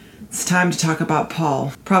time to talk about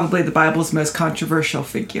Paul, probably the Bible's most controversial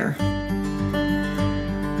figure.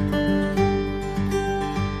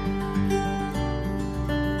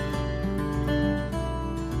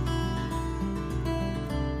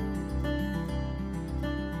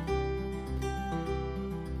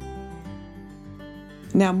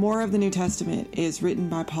 Now, more of the New Testament is written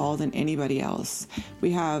by Paul than anybody else.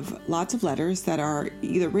 We have lots of letters that are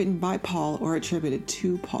either written by Paul or attributed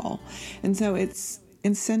to Paul. And so it's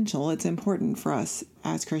essential, it's important for us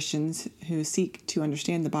as Christians who seek to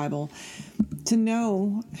understand the Bible to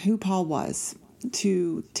know who Paul was,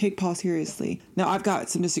 to take Paul seriously. Now, I've got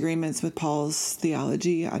some disagreements with Paul's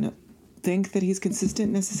theology. I don't think that he's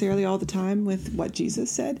consistent necessarily all the time with what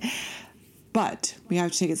Jesus said. But we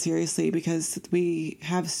have to take it seriously because we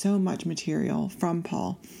have so much material from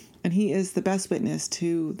Paul. And he is the best witness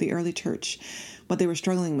to the early church, what they were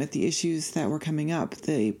struggling with, the issues that were coming up,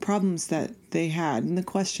 the problems that they had, and the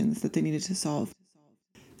questions that they needed to solve.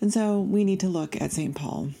 And so we need to look at St.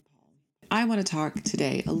 Paul. I want to talk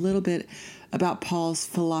today a little bit about Paul's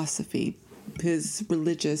philosophy, his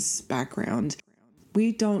religious background.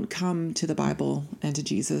 We don't come to the Bible and to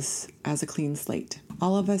Jesus as a clean slate.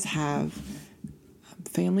 All of us have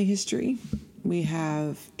family history, we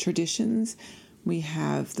have traditions, we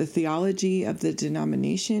have the theology of the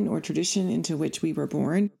denomination or tradition into which we were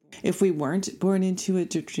born. If we weren't born into a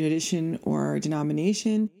tradition or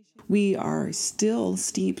denomination, we are still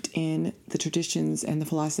steeped in the traditions and the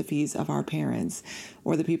philosophies of our parents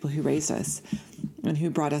or the people who raised us and who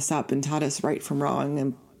brought us up and taught us right from wrong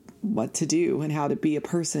and what to do and how to be a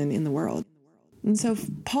person in the world. And so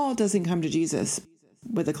Paul doesn't come to Jesus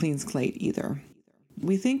with a clean slate either.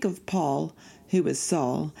 We think of Paul, who is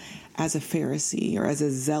Saul, as a Pharisee or as a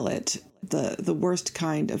zealot, the worst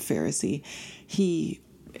kind of Pharisee.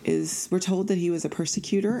 We're told that he was a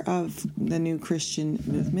persecutor of the new Christian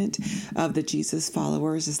movement, of the Jesus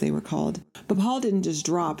followers, as they were called. But Paul didn't just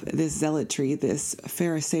drop this zealotry, this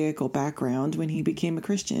Pharisaical background when he became a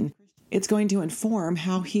Christian. It's going to inform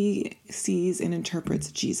how he sees and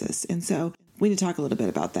interprets Jesus. And so we need to talk a little bit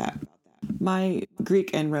about that. My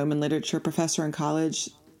Greek and Roman literature professor in college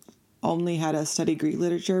only had us study Greek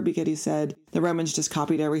literature because he said the Romans just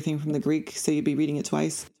copied everything from the Greek, so you'd be reading it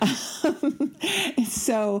twice.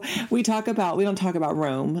 So we don't talk about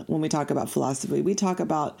Rome when we talk about philosophy. We talk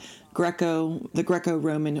about the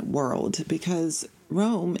Greco-Roman world, because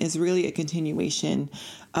Rome is really a continuation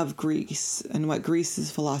of Greece and what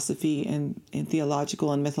Greece's philosophy and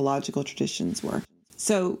theological and mythological traditions were.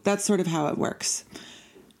 So that's sort of how it works.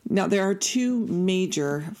 Now, there are two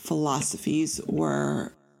major philosophies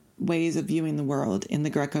or ways of viewing the world in the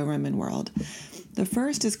Greco-Roman world. The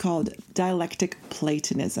first is called dialectic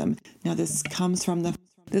Platonism. Now, this comes from the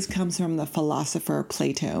philosopher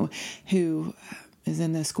Plato, who is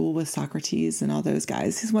in the school with Socrates and all those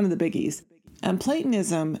guys. He's one of the biggies.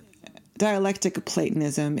 And dialectic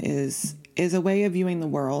Platonism is a way of viewing the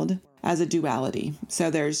world as a duality. So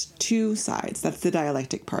there's two sides. That's the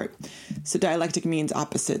dialectic part. So dialectic means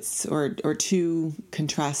opposites or two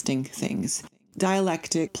contrasting things.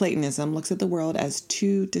 Dialectic Platonism looks at the world as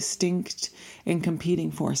two distinct and competing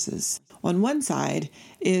forces. On one side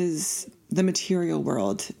is the material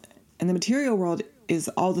world. And the material world is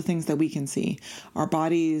all the things that we can see. Our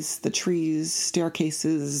bodies, the trees,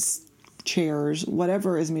 staircases, chairs,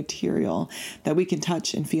 whatever is material that we can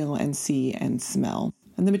touch and feel and see and smell.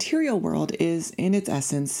 And the material world is, in its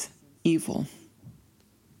essence, evil.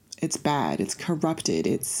 It's bad, it's corrupted,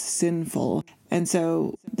 it's sinful. And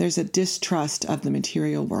so there's a distrust of the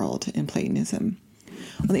material world in Platonism.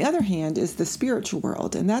 On the other hand is the spiritual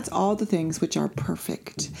world, and that's all the things which are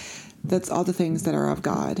perfect. That's all the things that are of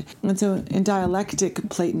God. And so in dialectic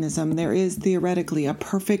Platonism, there is theoretically a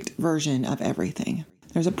perfect version of everything.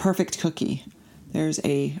 There's a perfect cookie. There's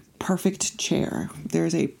a perfect chair.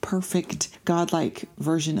 There's a perfect godlike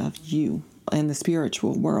version of you in the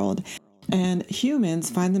spiritual world. And humans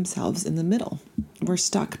find themselves in the middle. We're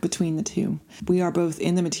stuck between the two. We are both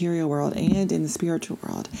in the material world and in the spiritual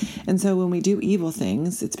world. And so when we do evil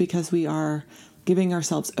things, it's because we are giving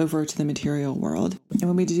ourselves over to the material world. And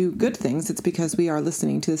when we do good things, it's because we are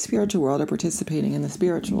listening to the spiritual world or participating in the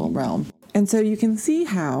spiritual realm. And so you can see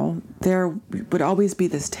how there would always be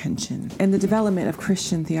this tension. In the development of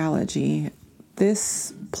Christian theology,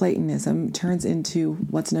 this Platonism turns into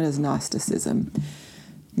what's known as Gnosticism.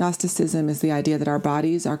 Gnosticism is the idea that our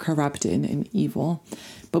bodies are corrupted and evil,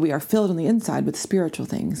 but we are filled on the inside with spiritual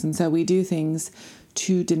things. And so we do things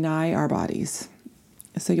to deny our bodies.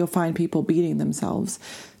 So you'll find people beating themselves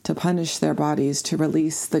to punish their bodies, to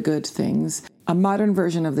release the good things. A modern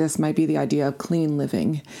version of this might be the idea of clean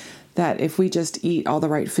living, that if we just eat all the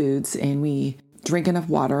right foods and we drink enough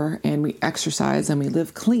water and we exercise and we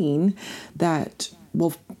live clean, that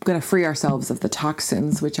we're going to free ourselves of the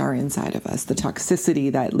toxins which are inside of us, the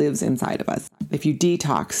toxicity that lives inside of us. If you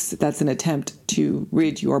detox, that's an attempt to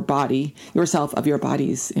rid yourself of your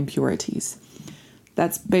body's impurities.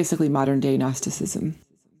 That's basically modern day Gnosticism.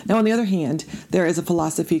 Now, on the other hand, there is a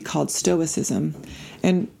philosophy called Stoicism.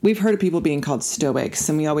 And we've heard of people being called Stoics,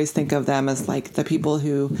 and we always think of them as like the people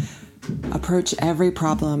who approach every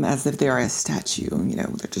problem as if they are a statue. They're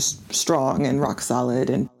just strong and rock solid,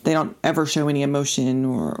 and they don't ever show any emotion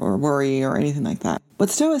or worry or anything like that. What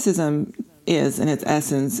Stoicism is, in its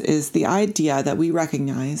essence, is the idea that we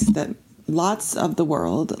recognize that lots of the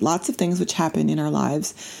world, lots of things which happen in our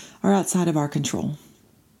lives are outside of our control.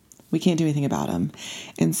 We can't do anything about them.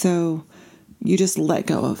 And so you just let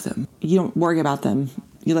go of them. You don't worry about them.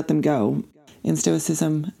 You let them go. In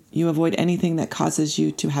Stoicism, you avoid anything that causes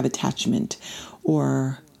you to have attachment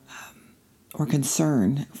or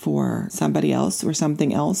concern for somebody else or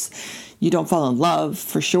something else. You don't fall in love,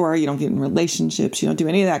 for sure. You don't get in relationships. You don't do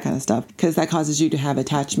any of that kind of stuff, because that causes you to have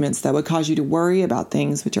attachments that would cause you to worry about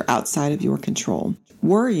things which are outside of your control.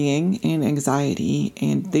 Worrying and anxiety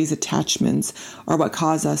and these attachments are what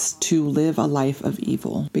cause us to live a life of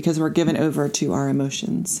evil, because we're given over to our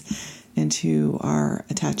emotions and to our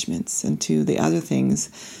attachments and to the other things,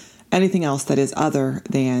 anything else that is other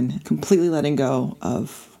than completely letting go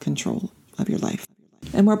of control of your life.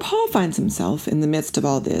 And where Paul finds himself in the midst of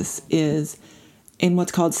all this is in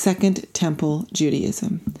what's called Second Temple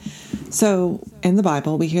Judaism. So in the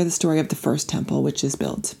Bible, we hear the story of the first temple, which is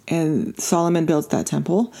built. And Solomon builds that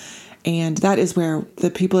temple, and that is where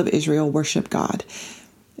the people of Israel worship God.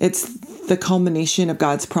 It's the culmination of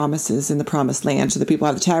God's promises in the promised land. So the people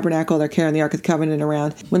have the tabernacle, they're carrying the Ark of the Covenant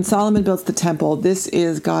around. When Solomon builds the temple, this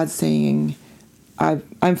is God saying,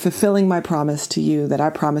 I'm fulfilling my promise to you that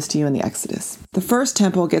I promised to you in the Exodus. The first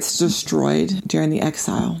temple gets destroyed during the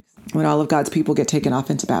exile, when all of God's people get taken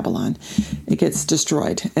off into Babylon. It gets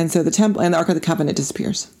destroyed. And so the temple and the Ark of the Covenant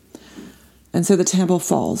disappears. And so the temple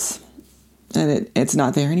falls. And it's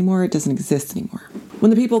not there anymore. It doesn't exist anymore.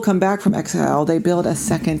 When the people come back from exile, they build a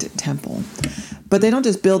second temple. But they don't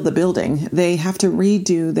just build the building. They have to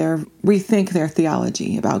rethink their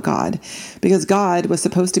theology about God, because God was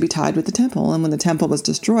supposed to be tied with the temple. And when the temple was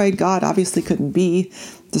destroyed, God obviously couldn't be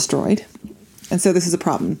destroyed. And so this is a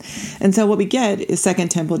problem. And so what we get is Second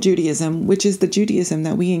Temple Judaism, which is the Judaism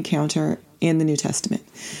that we encounter in the New Testament.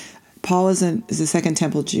 Paul is a Second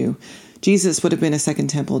Temple Jew. Jesus would have been a Second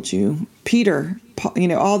Temple Jew. Peter, Paul,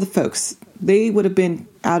 all the folks, they would have been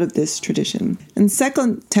out of this tradition. And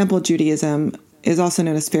Second Temple Judaism is also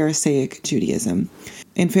known as Pharisaic Judaism.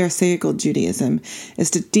 And Pharisaical Judaism is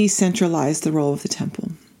to decentralize the role of the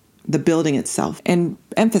temple, the building itself, and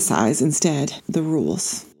emphasize instead the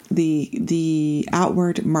rules, the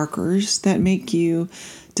outward markers that make you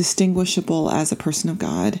distinguishable as a person of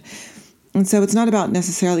God. And so it's not about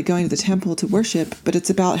necessarily going to the temple to worship, but it's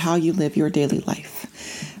about how you live your daily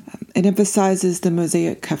life. It emphasizes the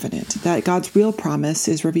Mosaic covenant, that God's real promise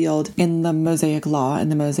is revealed in the Mosaic law and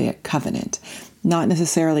the Mosaic covenant, not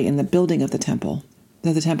necessarily in the building of the temple.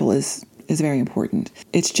 Though the temple is very important.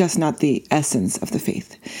 It's just not the essence of the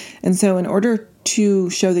faith. And so in order to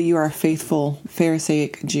show that you are a faithful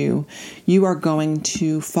Pharisaic Jew, you are going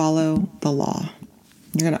to follow the law.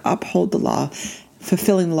 You're going to uphold the law.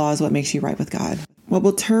 Fulfilling the law is what makes you right with God. What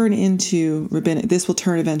will turn into this will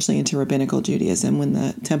turn eventually into rabbinical Judaism when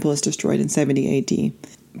the temple is destroyed in 70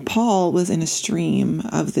 AD. Paul was in a stream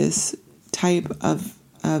of this type of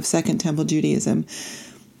Second Temple Judaism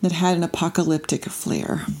that had an apocalyptic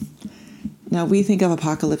flair. Now, we think of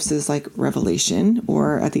apocalypses like Revelation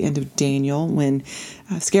or at the end of Daniel when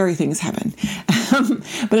scary things happen.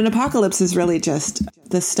 But an apocalypse is really just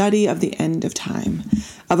the study of the end of time,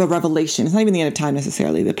 of a revelation. It's not even the end of time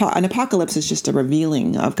necessarily. An apocalypse is just a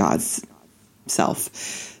revealing of God's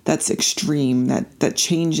self that's extreme, that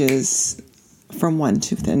changes from one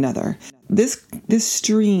to another. This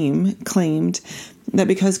stream claimed that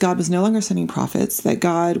because God was no longer sending prophets, that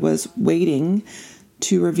God was waiting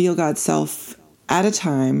to reveal God's self at a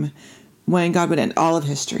time when God would end all of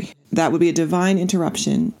history. That would be a divine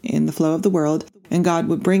interruption in the flow of the world, and God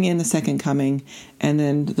would bring in the second coming, and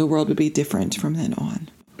then the world would be different from then on.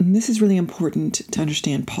 And this is really important to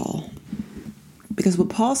understand Paul, because what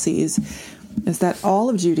Paul sees is that all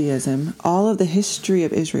of Judaism, all of the history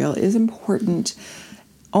of Israel is important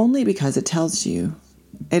only because it tells you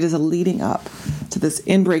it is a leading up to this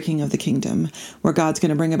inbreaking of the kingdom where God's going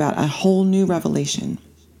to bring about a whole new revelation,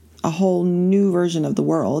 a whole new version of the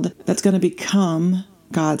world that's going to become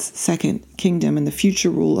God's second kingdom and the future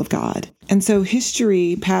rule of God. And so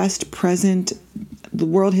history, past, present, the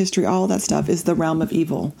world history, all that stuff is the realm of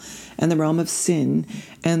evil and the realm of sin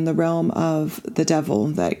and the realm of the devil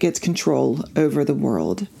that gets control over the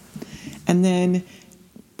world. And then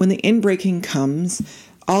when the inbreaking comes,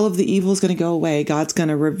 all of the evil is going to go away. God's going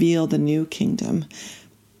to reveal the new kingdom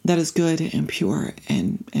that is good and pure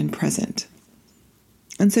and present.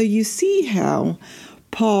 And so you see how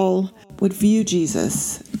Paul would view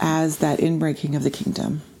Jesus as that inbreaking of the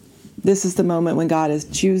kingdom. This is the moment when God is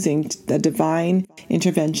choosing the divine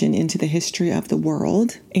intervention into the history of the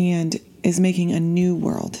world and is making a new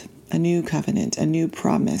world, a new covenant, a new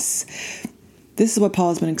promise. This is what Paul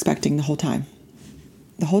has been expecting the whole time.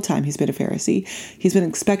 The whole time he's been a Pharisee, he's been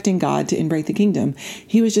expecting God to inbreak the kingdom.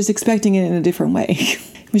 He was just expecting it in a different way.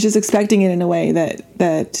 He was just expecting it in a way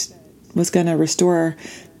that was going to restore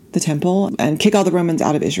the temple and kick all the Romans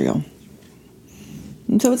out of Israel.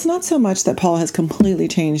 And so it's not so much that Paul has completely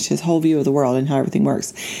changed his whole view of the world and how everything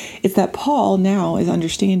works. It's that Paul now is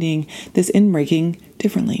understanding this inbreaking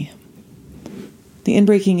differently. The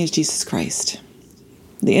inbreaking is Jesus Christ.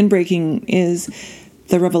 The inbreaking is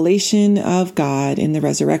the revelation of God in the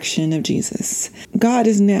resurrection of Jesus. God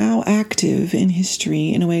is now active in history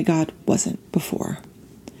in a way God wasn't before.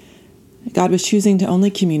 God was choosing to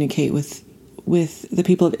only communicate with the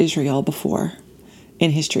people of Israel before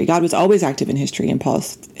in history. God was always active in history in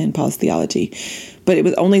Paul's theology, but it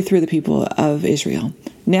was only through the people of Israel.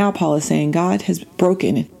 Now Paul is saying God has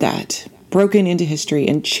broken into history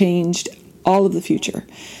and changed all of the future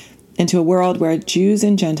into a world where Jews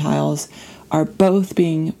and Gentiles are both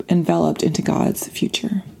being enveloped into God's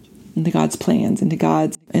future, into God's plans, into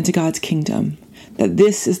God's kingdom. That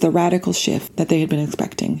this is the radical shift that they had been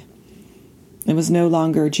expecting. It was no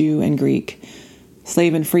longer Jew and Greek,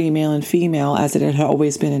 slave and free, male and female, as it had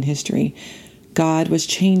always been in history. God was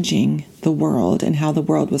changing the world and how the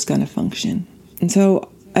world was going to function. And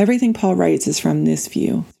so everything Paul writes is from this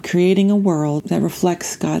view, creating a world that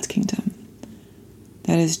reflects God's kingdom,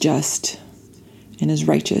 that is just and is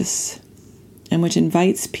righteous, and which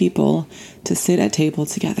invites people to sit at table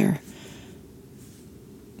together.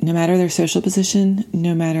 No matter their social position,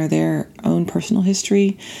 no matter their own personal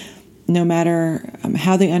history, no matter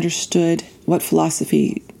how they understood what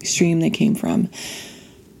philosophy stream they came from,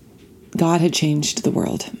 God had changed the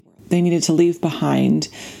world. They needed to leave behind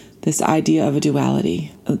this idea of a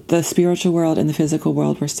duality. The spiritual world and the physical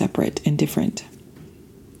world were separate and different.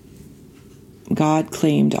 God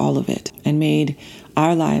claimed all of it and made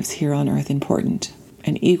our lives here on earth important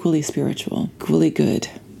and equally spiritual, equally good.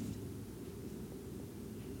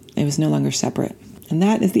 It was no longer separate. And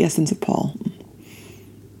that is the essence of Paul.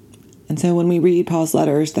 And so when we read Paul's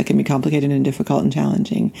letters that can be complicated and difficult and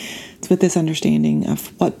challenging, it's with this understanding of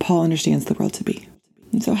what Paul understands the world to be.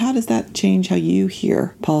 And so how does that change how you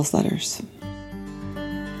hear Paul's letters?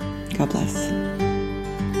 God bless.